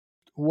perceived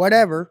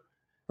whatever,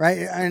 right?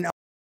 And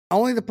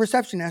only the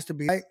perception has to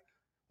be right.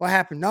 What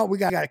happened? No, we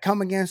got to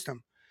come against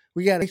them.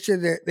 We got to make sure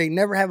that they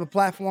never have a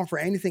platform for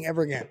anything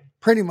ever again.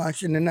 Pretty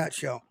much in a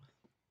nutshell.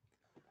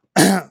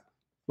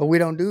 But we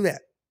don't do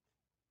that.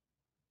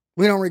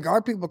 We don't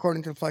regard people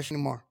according to the flesh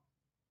anymore.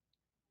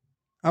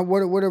 What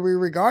do we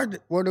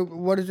regard?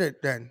 What is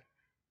it then?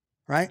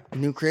 Right?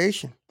 New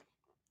creation.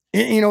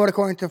 You know what?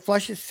 According to the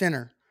flesh is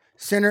sinner.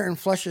 Sinner and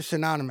flesh are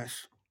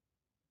synonymous.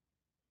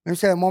 Let me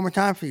say that one more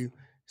time for you.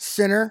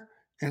 Sinner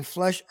and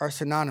flesh are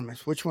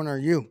synonymous. Which one are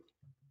you?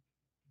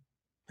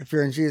 If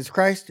you're in Jesus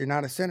Christ, you're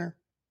not a sinner.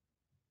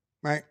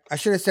 Right? I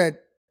should have said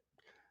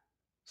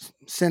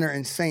sinner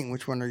and saint.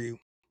 Which one are you?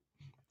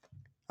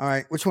 All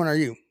right. Which one are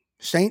you?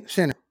 Saint,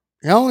 sinner.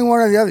 The only one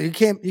or the other. You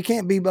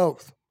can't be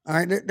both. All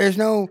right. There's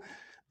no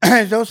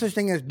such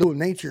thing as dual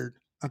natured.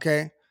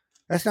 Okay.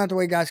 That's not the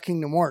way God's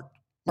kingdom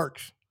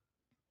works.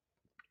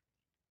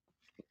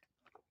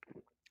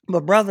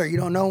 But brother, you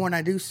don't know when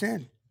I do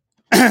sin.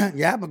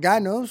 Yeah, but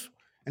God knows.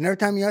 And every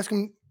time you ask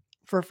him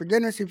for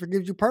forgiveness, he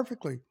forgives you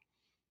perfectly.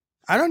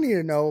 I don't need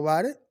to know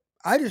about it.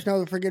 I just know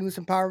the forgiveness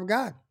and power of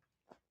God.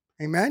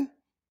 Amen.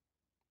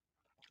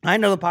 I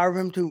know the power of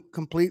him to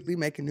completely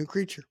make a new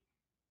creature.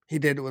 He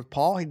did it with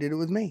Paul. He did it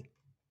with me.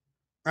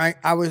 Right?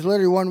 I was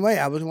literally one way.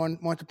 I was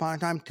once upon a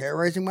time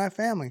terrorizing my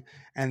family.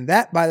 And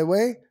that, by the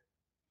way,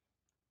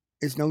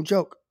 is no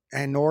joke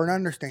and nor an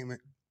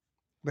understatement.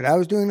 But I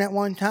was doing that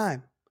one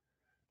time.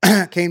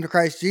 Came to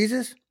Christ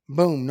Jesus,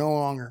 boom, no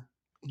longer.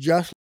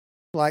 Just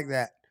like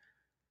that.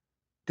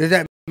 Does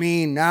that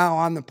mean now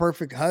I'm the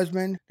perfect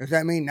husband? Does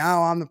that mean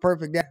now I'm the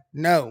perfect dad?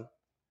 No.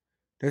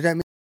 Does that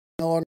mean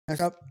no longer mess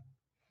up?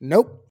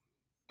 Nope.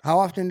 How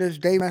often does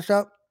Dave mess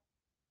up?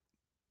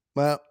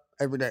 Well,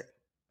 every day.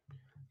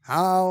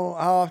 How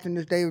often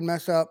does David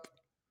mess up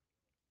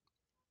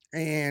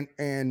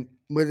and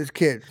with his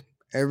kids?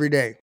 Every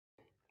day.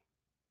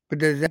 But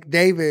does that make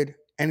David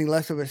any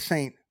less of a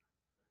saint?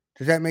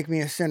 Does that make me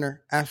a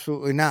sinner?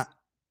 Absolutely not.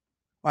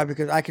 Why?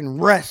 Because I can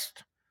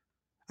rest.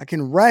 I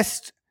can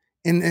rest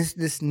in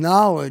this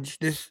knowledge,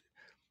 this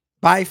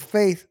by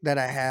faith that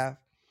I have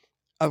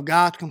of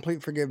God's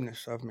complete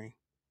forgiveness of me.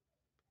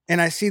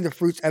 And I see the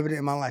fruits evident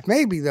in my life.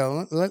 Maybe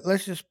though,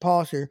 let's just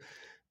pause here.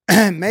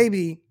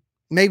 maybe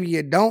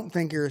you don't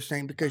think you're a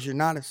saint because you're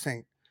not a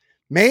saint.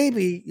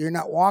 Maybe you're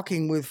not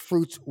walking with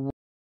fruits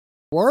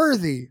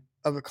worthy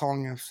of the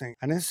calling of saint.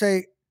 I didn't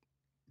say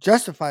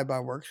justified by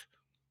works.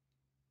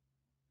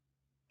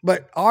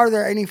 But are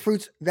there any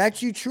fruits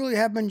that you truly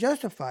have been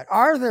justified?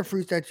 Are there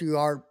fruits that you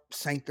are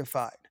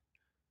sanctified?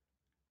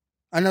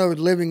 In other words,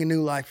 living a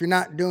new life. You're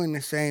not doing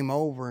the same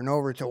over and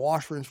over. It's a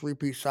wash, rinse,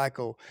 repeat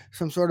cycle.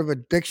 Some sort of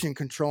addiction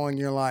controlling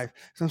your life.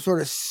 Some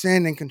sort of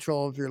sin in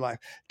control of your life.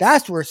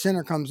 That's where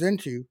sinner comes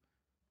into.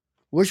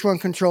 Which one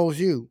controls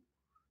you?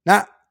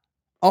 Not,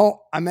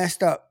 oh, I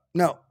messed up.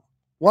 No.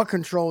 What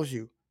controls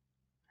you?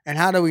 And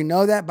how do we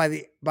know that? By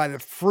the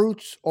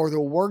fruits or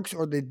the works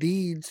or the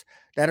deeds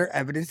that are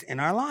evidenced in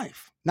our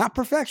life. Not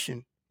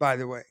perfection, by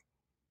the way.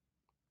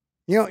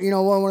 You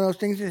know, one of those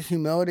things is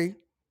humility.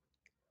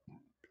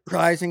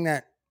 Realizing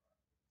that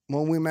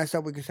when we mess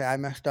up, we can say, I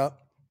messed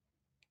up.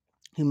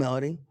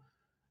 Humility.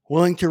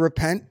 Willing to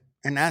repent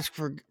and ask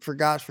for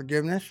God's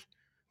forgiveness.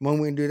 When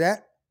we do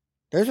that,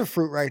 there's a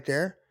fruit right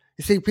there.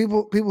 You see,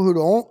 people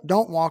who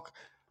don't walk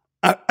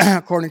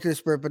according to the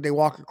Spirit, but they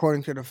walk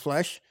according to the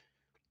flesh,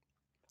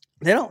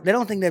 they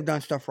don't think they've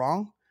done stuff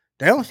wrong.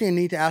 They don't see a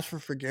need to ask for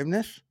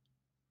forgiveness.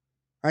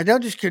 Right? They'll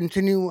just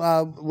continue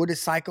with a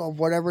cycle of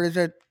whatever it is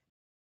that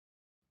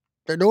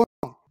they're doing.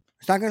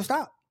 It's not going to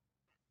stop.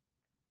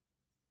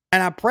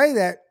 And I pray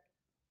that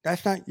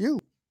that's not you.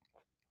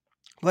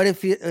 But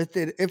if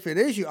it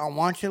is you, I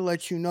want you to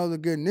let you know the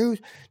good news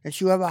that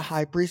you have a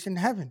high priest in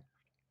heaven,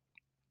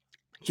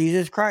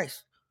 Jesus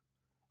Christ.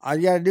 All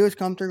you got to do is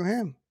come through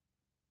him.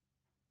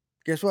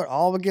 Guess what?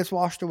 All of it gets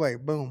washed away.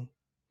 Boom.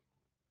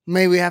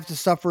 May we have to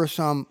suffer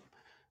some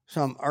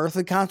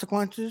earthly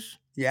consequences.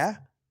 Yeah.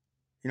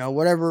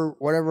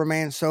 Whatever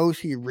man sows,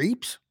 he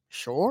reaps.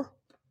 Sure.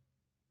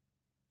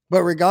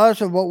 But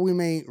regardless of what we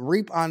may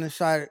reap on the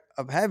side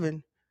of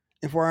heaven,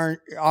 if we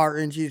are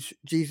in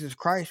Jesus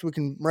Christ, we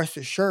can rest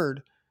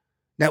assured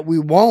that we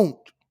won't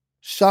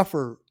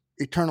suffer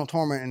eternal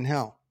torment in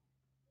hell.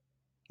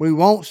 We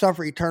won't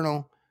suffer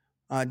eternal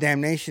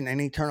damnation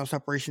and eternal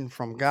separation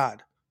from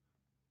God.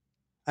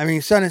 I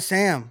mean, Son of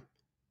Sam,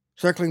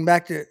 circling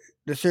back to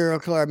the serial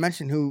killer I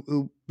mentioned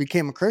who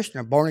became a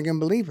Christian, a born again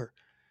believer.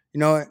 You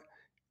know,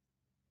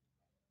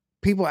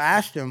 people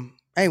asked him,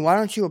 "Hey, why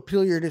don't you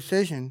appeal your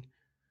decision?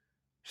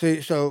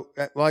 So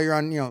while you're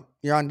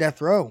on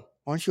death row,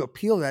 why don't you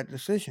appeal that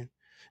decision?"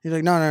 He's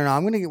like, "No,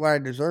 I'm going to get what I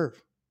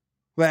deserve."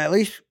 But at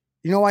least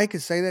you know why he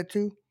could say that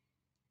too,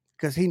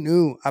 because he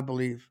knew. I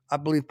believe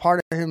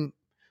part of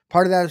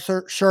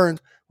that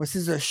assurance was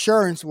his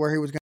assurance where he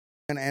was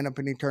going to end up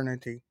in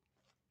eternity.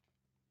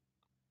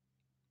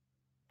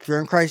 If you're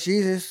in Christ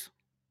Jesus,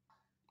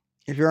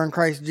 you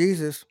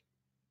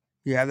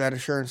have that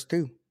assurance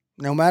too.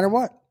 No matter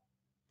what.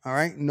 All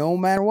right? No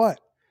matter what.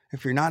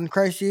 If you're not in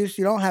Christ Jesus,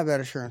 you don't have that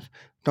assurance.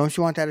 Don't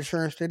you want that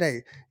assurance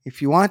today?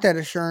 If you want that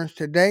assurance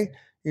today,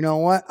 you know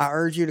what? I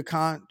urge you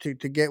to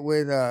get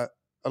with a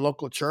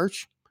local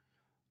church.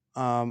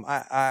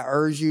 I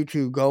urge you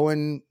to go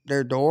in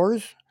their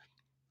doors,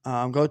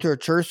 go to a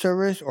church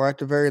service, or at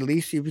the very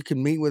least, see if you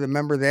can meet with a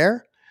member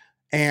there.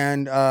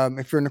 And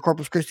if you're in the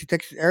Corpus Christi,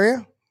 Texas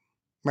area,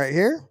 right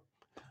here.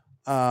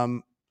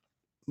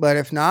 But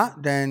if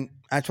not, then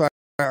that's what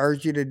I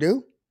urge you to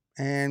do.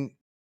 And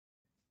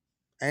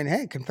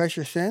hey, confess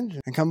your sins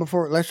and come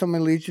before. Let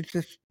someone lead you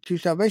to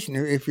salvation.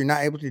 If you're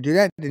not able to do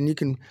that, then you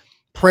can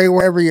pray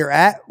wherever you're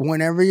at,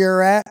 whenever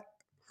you're at.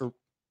 That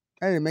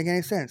didn't make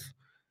any sense.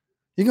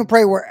 You can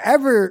pray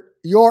wherever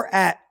you're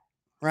at,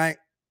 right?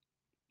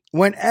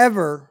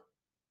 Whenever,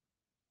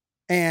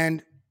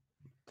 and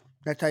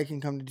that's how you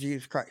can come to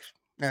Jesus Christ.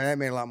 Now that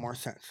made a lot more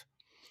sense.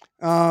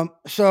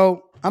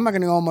 So I'm not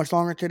going to go much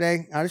longer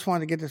today. I just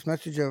wanted to get this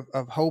message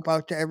of hope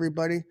out to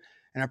everybody,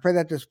 and I pray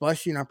that this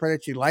bless you, and I pray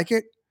that you like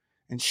it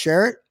and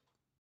share it.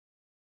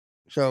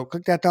 So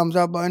click that thumbs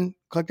up button.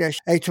 Click that.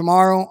 Hey,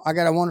 tomorrow I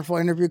got a wonderful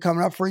interview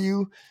coming up for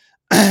you.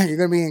 You're going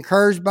to be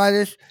encouraged by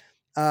this.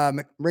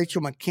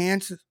 Rachel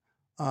McCants.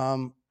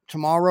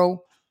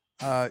 Tomorrow,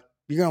 you're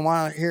going to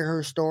want to hear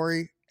her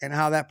story and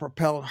how that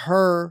propelled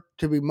her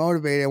to be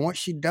motivated and what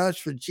she does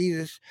for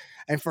Jesus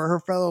and for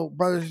her fellow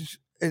brothers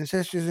and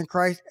sisters in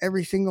Christ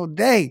every single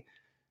day.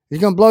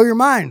 It's going to blow your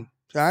mind.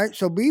 All right.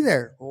 So be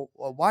there.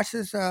 Watch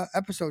this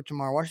episode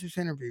tomorrow. Watch this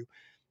interview.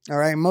 All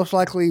right. Most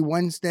likely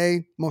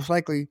Wednesday. Most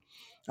likely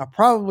I'll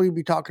probably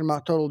be talking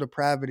about total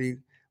depravity.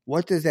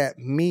 What does that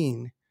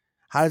mean?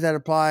 How does that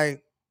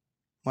apply?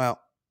 Well,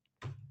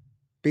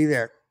 be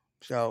there.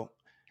 So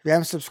if you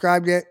haven't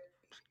subscribed yet,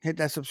 hit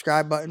that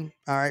subscribe button.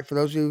 All right. For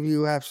those of you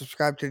who have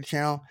subscribed to the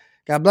channel,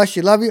 God bless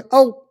you. Love you.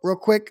 Oh, real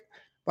quick.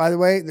 By the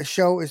way, the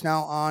show is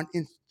now on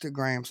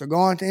Instagram. So go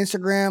on to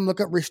Instagram,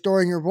 look up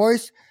Restoring Your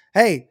Voice.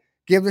 Hey,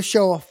 give the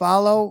show a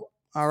follow.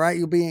 All right.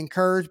 You'll be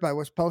encouraged by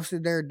what's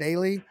posted there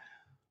daily.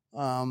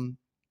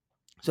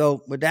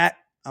 So with that,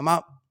 I'm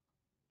out.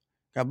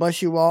 God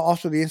bless you all.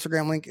 Also, the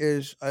Instagram link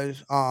is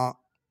on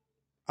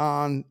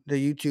the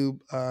YouTube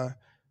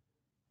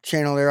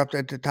channel there up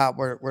at the top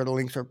where the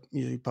links are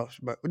usually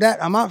posted. But with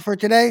that, I'm out for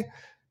today.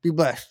 Be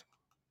blessed.